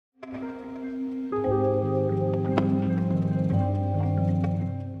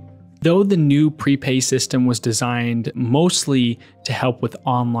Though the new prepay system was designed mostly to help with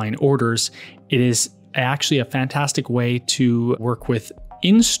online orders, it is actually a fantastic way to work with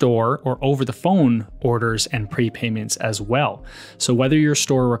in-store or over-the-phone orders and prepayments as well. So whether your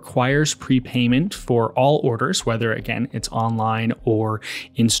store requires prepayment for all orders, whether again it's online or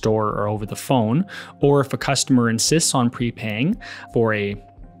in-store or over the phone, or if a customer insists on prepaying for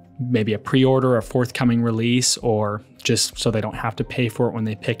maybe a pre-order, a forthcoming release, or just so they don't have to pay for it when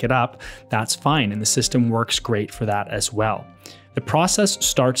they pick it up, that's fine. And the system works great for that as well. The process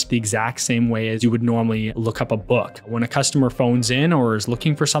starts the exact same way as you would normally look up a book. When a customer phones in or is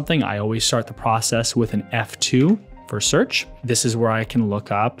looking for something, I always start the process with an F2 for search. This is where I can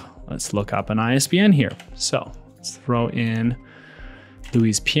look up, let's look up an ISBN here. So let's throw in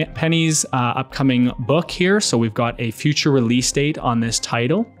Louise Penny's upcoming book here. So we've got a future release date on this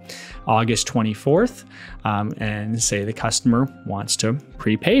title, August 24th, and say the customer wants to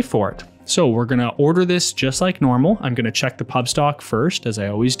prepay for it. So we're gonna order this just like normal. I'm gonna check the pub stock first, as I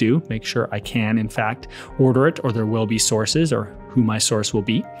always do, make sure I can in fact order it, or there will be sources or who my source will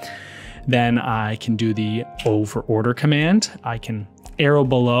be. Then I can do the over order command. I can arrow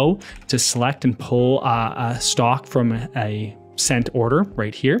below to select and pull a stock from a sent order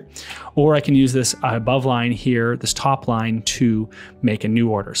right here, or I can use this above line here, this top line, to make a new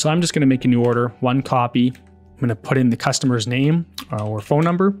order. So I'm just gonna make a new order, one copy. I'm gonna put in the customer's name or phone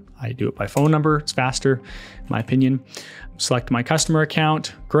number. I do it by phone number, it's faster, in my opinion. Select my customer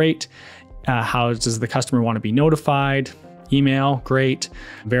account, great. How does the customer want to be notified? Email, great.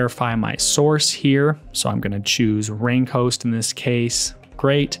 Verify my source here. So I'm gonna choose Raincoast in this case,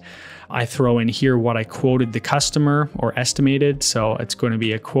 great. I throw in here what I quoted the customer or estimated. So it's going to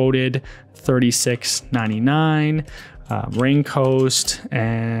be a quoted $36.99 Raincoast,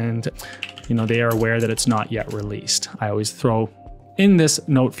 and they are aware that it's not yet released. I always throw in this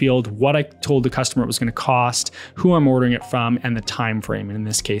note field what I told the customer it was going to cost, who I'm ordering it from, and the time frame. And in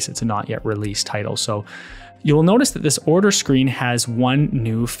this case, it's a not yet released title. So you'll notice that this order screen has one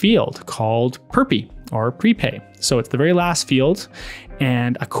new field called Perpy or prepay. So it's the very last field,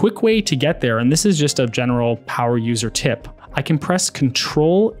 and a quick way to get there, and this is just a general power user tip, I can press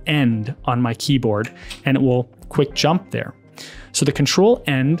Control End on my keyboard and it will quick jump there. So the Control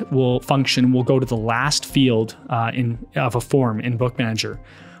End function will go to the last field of a form in Bookmanager,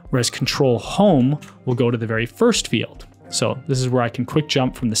 whereas Control Home will go to the very first field. So this is where I can quick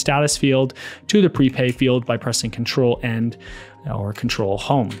jump from the status field to the prepay field by pressing Control End or Control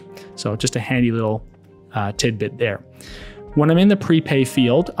Home. So just a handy little tidbit there. When I'm in the prepay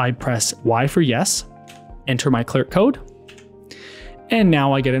field, I press Y for yes, enter my clerk code, and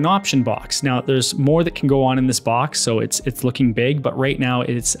now I get an option box. Now there's more that can go on in this box, so it's looking big, but right now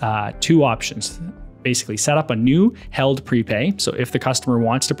it's two options. Basically set up a new held prepay. So if the customer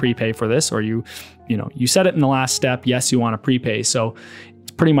wants to prepay for this, or you set it in the last step, yes, you want to prepay. So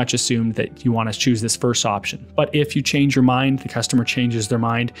it's pretty much assumed that you want to choose this first option. But if you change your mind, the customer changes their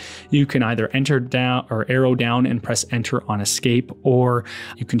mind, you can either enter down or arrow down and press enter on escape, or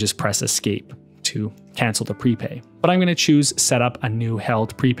you can just press escape to cancel the prepay. But I'm going to choose set up a new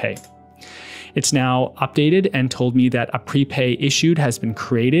held prepay. It's now updated and told me that a prepay issued has been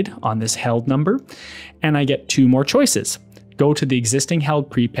created on this held number, and I get two more choices. Go to the existing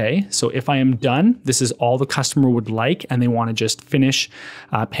held prepay. So if I am done, this is all the customer would like, and they want to just finish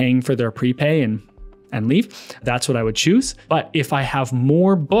paying for their prepay and leave, that's what I would choose. But if I have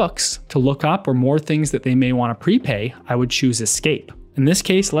more books to look up or more things that they may want to prepay, I would choose escape. In this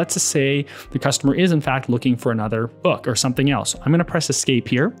case, let's just say the customer is in fact looking for another book or something else. I'm going to press escape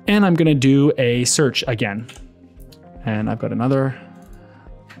here, and I'm going to do a search again. And I've got another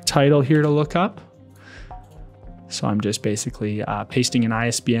title here to look up. So I'm just basically pasting an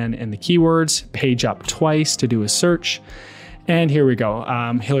ISBN in the keywords, page up twice to do a search. And here we go,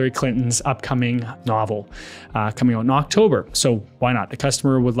 Hillary Clinton's upcoming novel coming out in October. So why not? The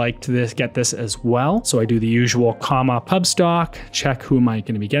customer would like to get this as well. So I do the usual comma pub stock, check who am I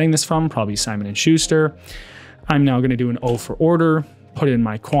going to be getting this from, probably Simon & Schuster. I'm now going to do an O for order, put in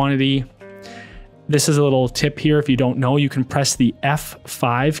my quantity. This is a little tip here. If you don't know, you can press the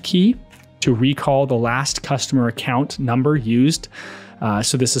F5 key to recall the last customer account number used.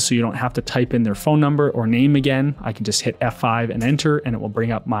 So this is so you don't have to type in their phone number or name again. I can just hit F5 and enter, and it will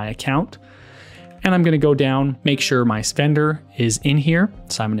bring up my account. And I'm going to go down, make sure my vendor is in here,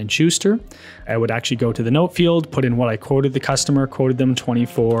 Simon & Schuster. I would actually go to the note field, put in what I quoted the customer, quoted them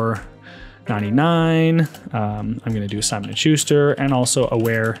 $24.99. I'm going to do Simon & Schuster, and also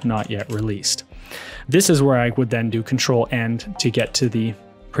aware not yet released. This is where I would then do Control End to get to the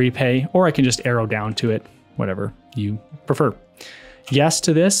prepay, or I can just arrow down to it, whatever you prefer. yes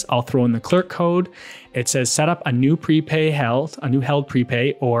to this, I'll throw in the clerk code. It says set up a new held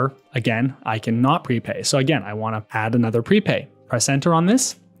prepay, or again, I can not prepay. So again, I want to add another prepay. Press enter on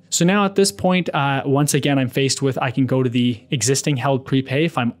this. So now at this point, once again, I'm faced with, I can go to the existing held prepay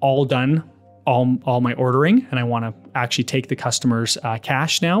if I'm all done, all my ordering, and I want to actually take the customer's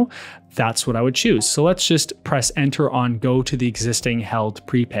cash now. That's what I would choose. So let's just press enter on go to the existing held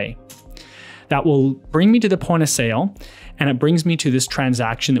prepay. That will bring me to the point of sale, and it brings me to this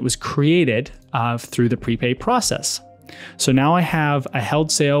transaction that was created through the prepay process. So now I have a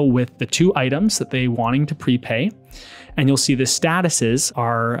held sale with the 2 items that they wanting to prepay, and you'll see the statuses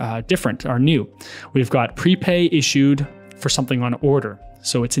are different, are new. We've got prepay issued for something on order.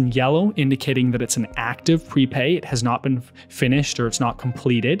 So it's in yellow, indicating that it's an active prepay. It has not been finished or it's not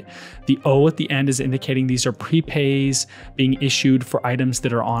completed. The O at the end is indicating these are prepays being issued for items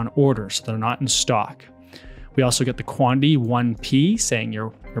that are on order, so they're not in stock. We also get the quantity 1P, saying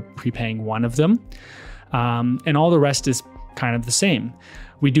you're prepaying one of them. And all the rest is kind of the same.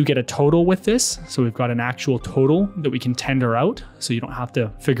 We do get a total with this. So we've got an actual total that we can tender out. So you don't have to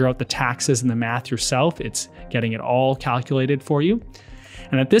figure out the taxes and the math yourself. It's getting it all calculated for you.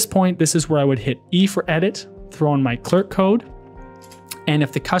 And at this point, this is where I would hit E for edit, throw in my clerk code. And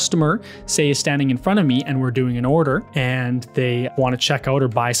if the customer, say, is standing in front of me and we're doing an order and they want to check out or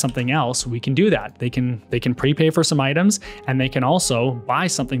buy something else, we can do that. They can prepay for some items, and they can also buy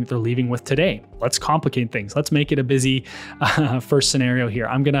something that they're leaving with today. Let's complicate things. Let's make it a busy first scenario here.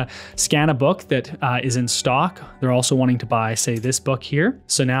 I'm going to scan a book that is in stock. They're also wanting to buy, say, this book here.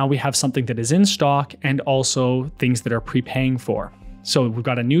 So now we have something that is in stock and also things that are prepaying for. So we've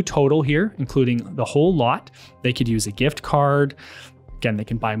got a new total here, including the whole lot. They could use a gift card. Again, they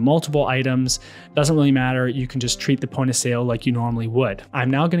can buy multiple items. Doesn't really matter. You can just treat the point of sale like you normally would. I'm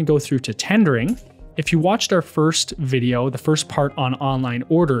now going to go through to tendering. If you watched our first video, the first part on online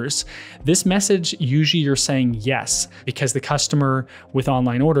orders, this message, usually you're saying yes, because the customer with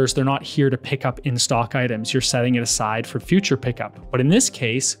online orders, they're not here to pick up in-stock items. You're setting it aside for future pickup. But in this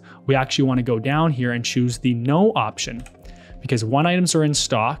case, we actually want to go down here and choose the no option, because when items are in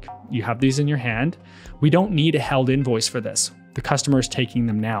stock, you have these in your hand. We don't need a held invoice for this. The customer is taking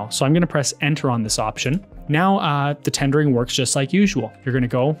them now. So I'm going to press enter on this option. Now the tendering works just like usual. You're going to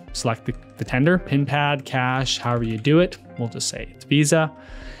go select the tender, PIN pad, cash, however you do it. We'll just say it's Visa,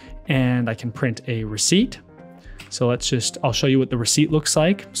 and I can print a receipt. So I'll show you what the receipt looks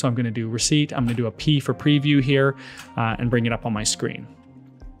like. So I'm going to do receipt. I'm going to do a P for preview here and bring it up on my screen.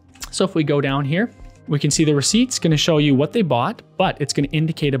 So if we go down here, we can see the receipt's going to show you what they bought, but it's going to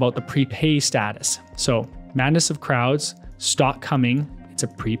indicate about the prepay status. So Madness of Crowds, stock coming, it's a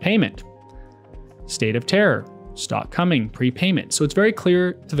prepayment. State of Terror, stock coming, prepayment. So it's very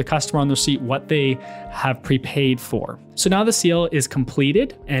clear to the customer on the receipt what they have prepaid for. So now the sale is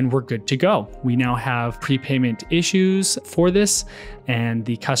completed and we're good to go. We now have prepayment issues for this, and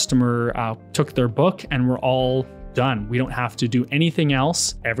the customer took their book, and we're all done. We don't have to do anything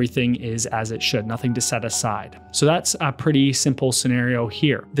else. Everything is as it should, nothing to set aside. So that's a pretty simple scenario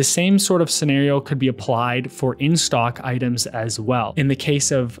here. The same sort of scenario could be applied for in-stock items as well. In the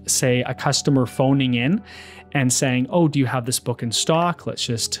case of, say, a customer phoning in and saying, oh, do you have this book in stock?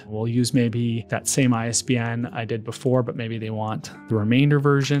 We'll use maybe that same ISBN I did before, but maybe they want the remainder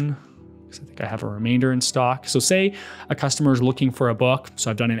version. I think I have a remainder in stock. So say a customer is looking for a book. So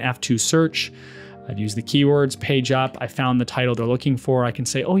I've done an F2 search. I've used the keywords, page up, I found the title they're looking for. I can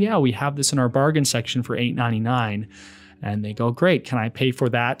say, oh yeah, we have this in our bargain section for $8.99. And they go, great, can I pay for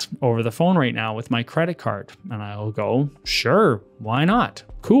that over the phone right now with my credit card? And I'll go, sure, why not?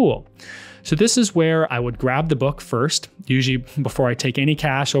 Cool. So this is where I would grab the book first, usually before I take any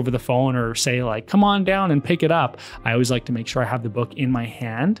cash over the phone or say like, come on down and pick it up. I always like to make sure I have the book in my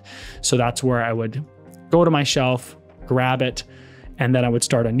hand. So that's where I would go to my shelf, grab it, and then I would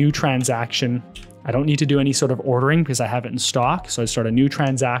start a new transaction. I don't need to do any sort of ordering because I have it in stock. So I start a new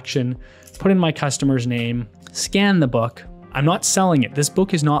transaction, put in my customer's name, scan the book. I'm not selling it. This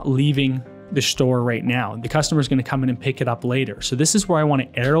book is not leaving the store right now. The customer is going to come in and pick it up later. So this is where I want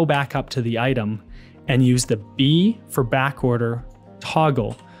to arrow back up to the item and use the B for back order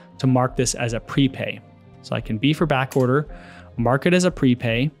toggle to mark this as a prepay. So I can B for back order, mark it as a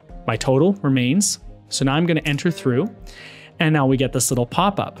prepay. My total remains. So now I'm going to enter through. And now we get this little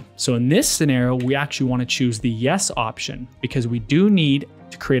pop-up. So in this scenario, we actually want to choose the yes option because we do need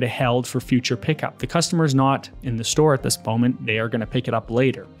to create a held for future pickup. The customer is not in the store at this moment. They are going to pick it up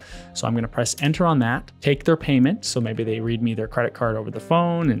later. So I'm going to press enter on that, take their payment. So maybe they read me their credit card over the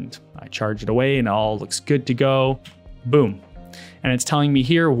phone and I charge it away and it all looks good to go. Boom. And it's telling me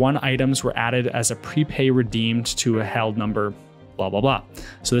here 1 items were added as a prepay redeemed to a held number blah, blah, blah.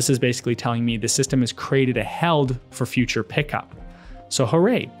 So this is basically telling me the system has created a held for future pickup. So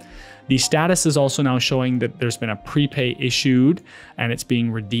hooray. The status is also now showing that there's been a prepay issued and it's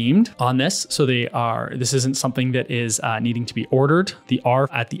being redeemed on this. So this isn't something that is needing to be ordered. The R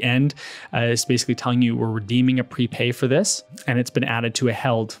at the end is basically telling you we're redeeming a prepay for this, and it's been added to a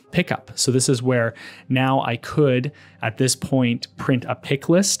held pickup. So this is where now I could, at this point, print a pick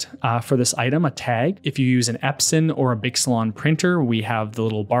list for this item, a tag. If you use an Epson or a Big Salon printer, we have the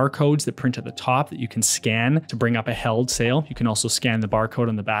little barcodes that print at the top that you can scan to bring up a held sale. You can also scan the barcode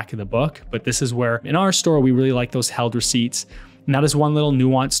on the back of the book, but this is where in our store, we really like those held receipts. And that is one little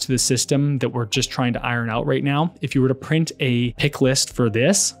nuance to the system that we're just trying to iron out right now. If you were to print a pick list for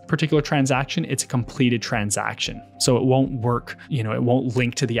this particular transaction, it's a completed transaction. So it won't work, it won't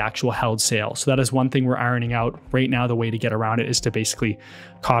link to the actual held sale. So that is one thing we're ironing out right now. The way to get around it is to basically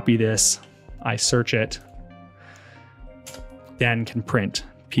copy this. I search it, then can print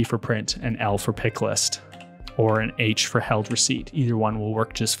P for print and L for pick list, or an H for held receipt. Either one will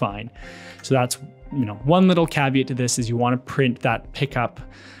work just fine. So that's one little caveat to this is you want to print that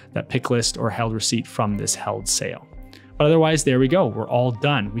pick list or held receipt from this held sale. But otherwise, there we go. We're all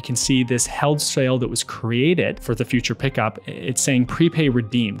done. We can see this held sale that was created for the future pickup. It's saying prepay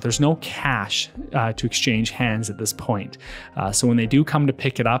redeemed. There's no cash to exchange hands at this point. So when they do come to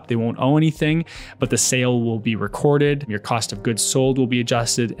pick it up, they won't owe anything, but the sale will be recorded. Your cost of goods sold will be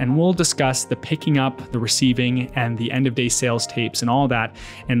adjusted, and we'll discuss the picking up, the receiving, and the end of day sales tapes and all that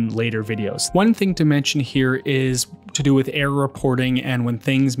in later videos. One thing to mention here is to do with error reporting and when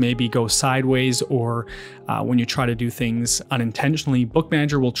things maybe go sideways or when you try to do things unintentionally.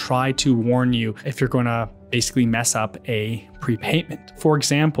 Bookmanager will try to warn you if you're going to basically mess up a prepayment. For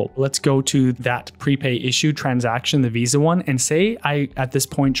example, let's go to that prepay issue transaction, the Visa one, and say I at this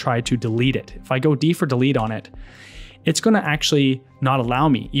point try to delete it. If I go D for delete on it, it's going to actually not allow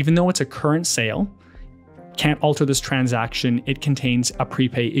me, even though it's a current sale. Can't alter this transaction. It contains a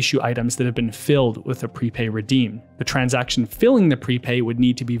prepay issue items that have been filled with a prepay redeem. The transaction filling the prepay would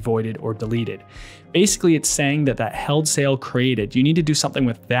need to be voided or deleted. Basically, it's saying that held sale created, you need to do something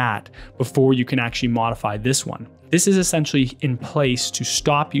with that before you can actually modify this one. This is essentially in place to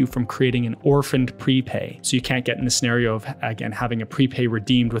stop you from creating an orphaned prepay. So you can't get in the scenario of, again, having a prepay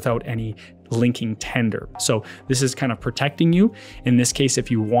redeemed without any linking tender. So this is kind of protecting you. In this case,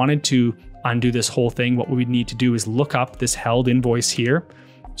 if you wanted to undo this whole thing, what we would need to do is look up this held invoice here,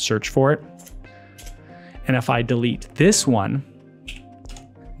 search for it. And if I delete this one,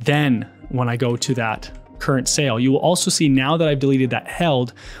 then when I go to that current sale, you will also see now that I've deleted that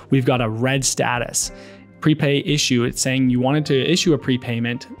held, we've got a red status. Prepay issue, it's saying you wanted to issue a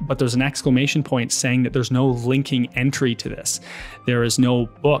prepayment, but there's an exclamation point saying that there's no linking entry to this. There is no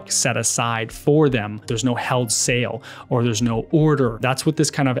book set aside for them. There's no held sale, or there's no order. That's what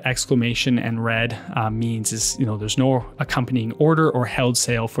this kind of exclamation and red means is, there's no accompanying order or held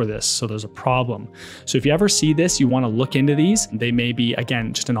sale for this. So there's a problem. So if you ever see this, you want to look into these. They may be,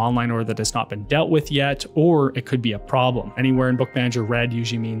 again, just an online order that has not been dealt with yet, or it could be a problem. Anywhere in Bookmanager, red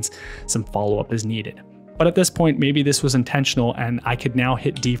usually means some follow-up is needed. But at this point, maybe this was intentional and I could now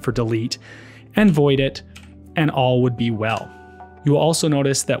hit D for delete and void it, and all would be well. You will also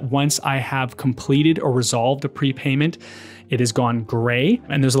notice that once I have completed or resolved a prepayment, it has gone gray,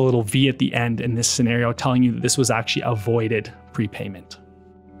 and there's a little V at the end in this scenario telling you that this was actually a voided prepayment.